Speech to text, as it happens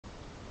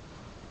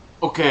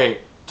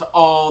Okay, to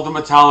all the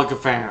Metallica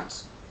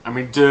fans. I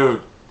mean,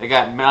 dude, they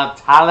got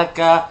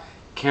Metallica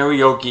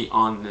karaoke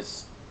on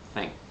this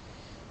thing.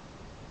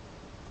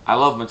 I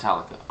love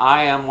Metallica.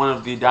 I am one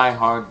of the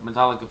die-hard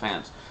Metallica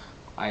fans.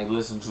 I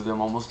listen to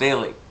them almost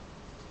daily.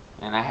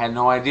 And I had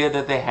no idea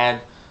that they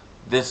had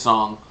this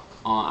song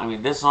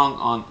this song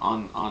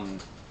on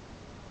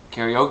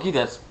karaoke.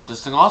 That's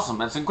just awesome.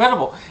 That's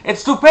incredible.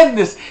 It's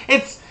stupendous.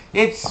 It's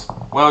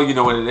well, you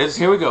know what it is.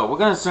 Here we go. We're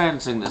gonna try and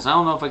sing this. I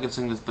don't know if I can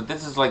sing this, but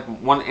this is like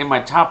one in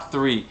my top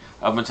three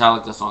of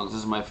Metallica songs.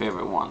 This is my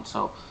favorite one.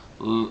 So,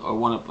 or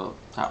one of the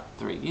top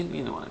three.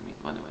 You know what I mean.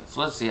 Anyway,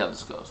 so let's see how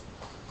this goes.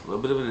 A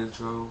little bit of an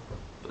intro,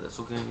 but that's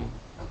okay.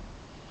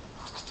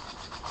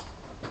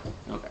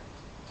 Okay.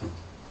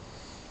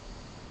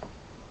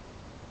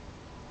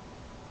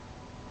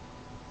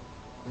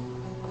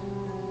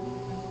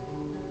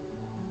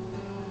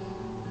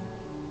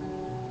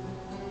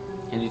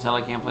 Can you tell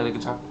I can't play the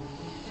guitar?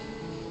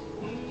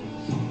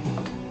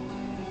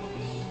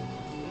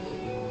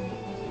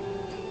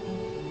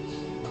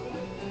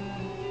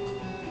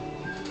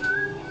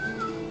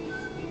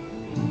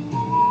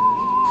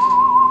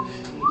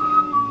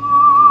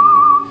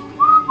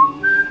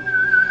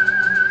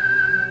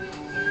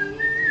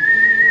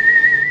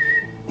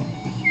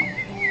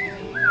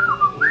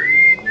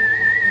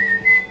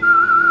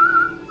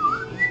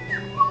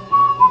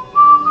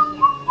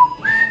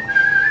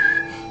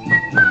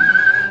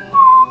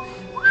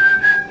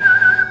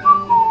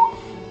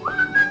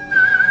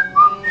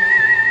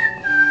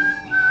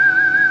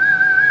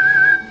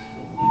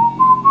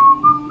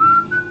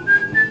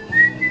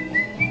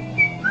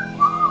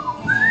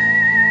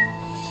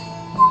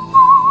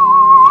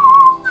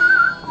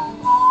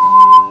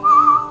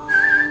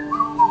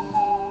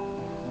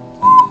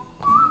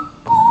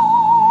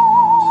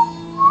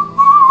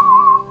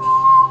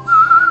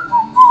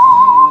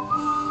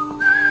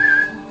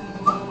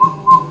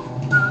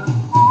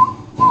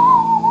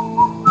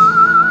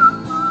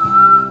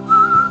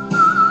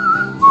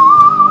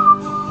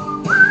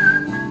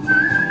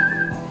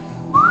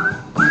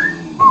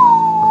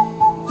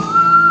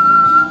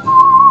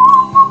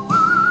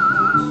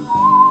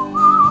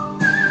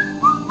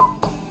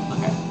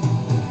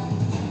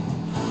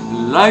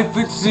 Life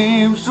it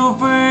seems to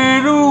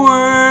fade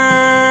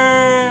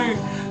away,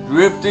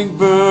 drifting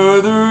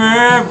further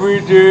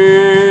every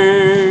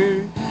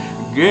day,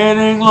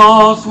 getting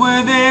lost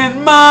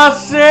within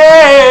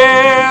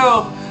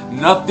myself.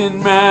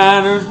 Nothing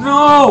matters,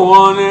 no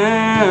one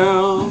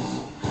else.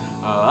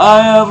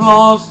 I have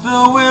lost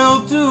the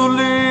will to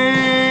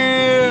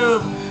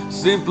live,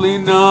 simply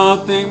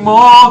nothing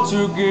more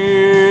to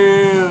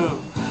give.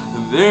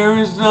 There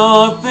is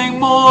nothing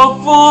more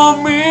for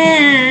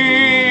me.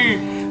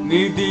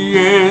 Need the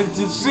end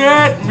to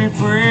set me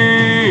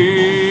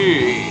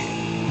free.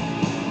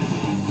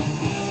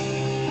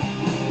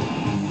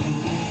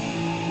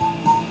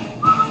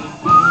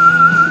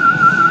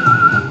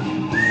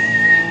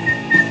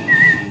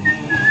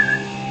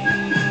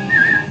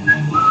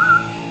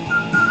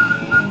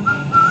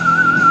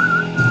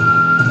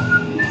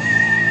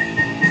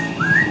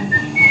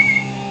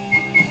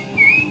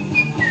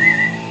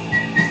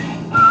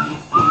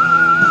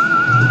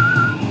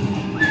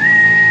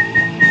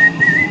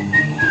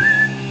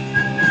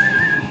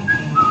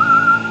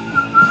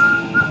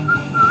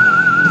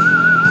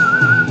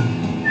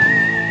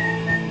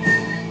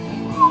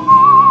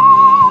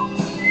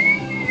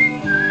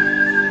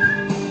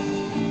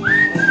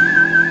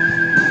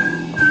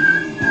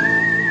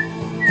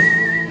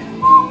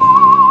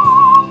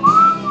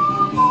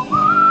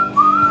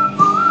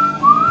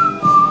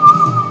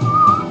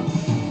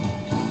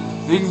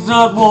 Things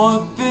not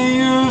what they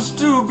used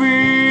to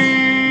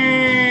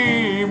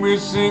be,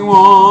 missing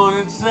one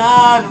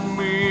inside of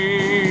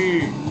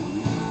me.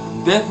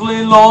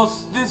 Deathly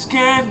lost, this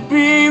can't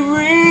be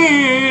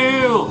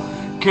real.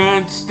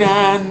 Can't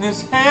stand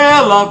this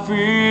hell I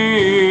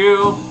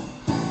feel.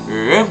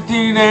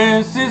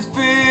 Emptiness is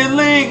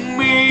filling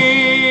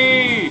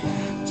me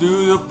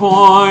to the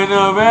point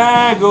of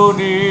agony.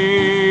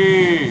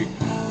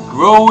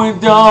 Growing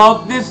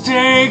darkness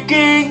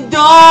taking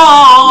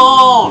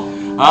dawn.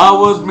 I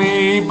was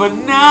me, but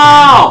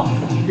now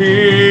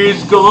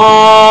he's gone.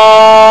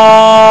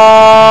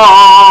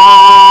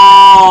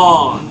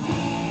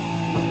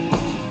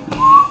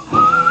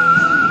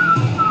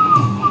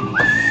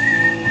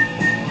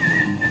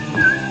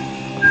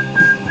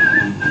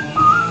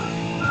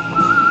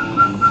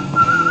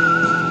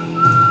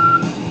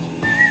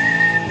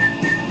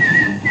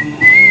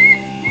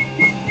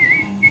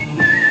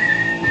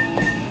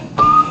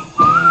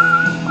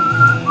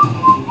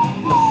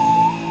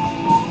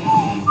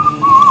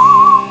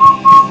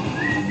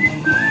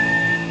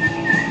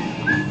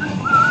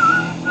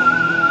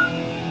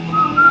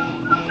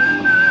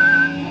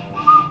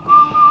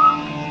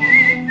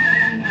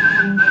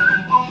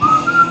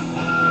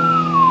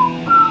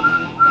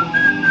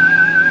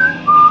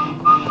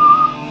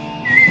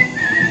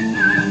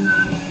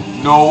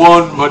 No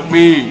one but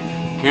me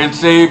can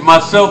save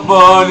myself,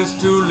 but it's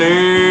too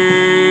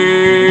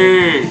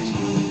late.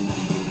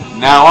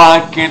 Now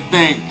I can't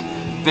think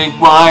Think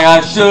why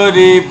I should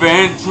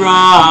even try.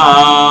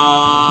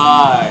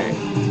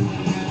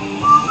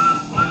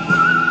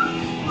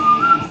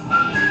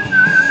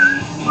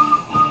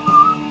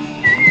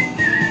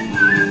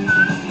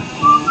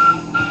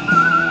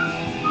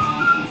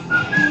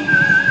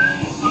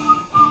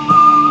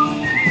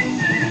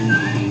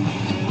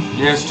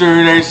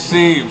 Yesterday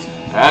seems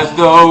as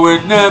though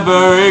it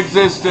never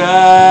existed.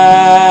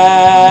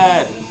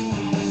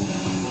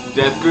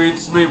 Death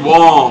greets me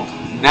warm.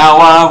 Now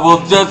I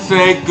will just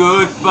say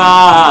goodbye.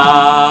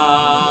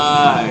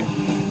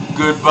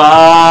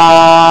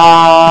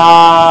 Goodbye.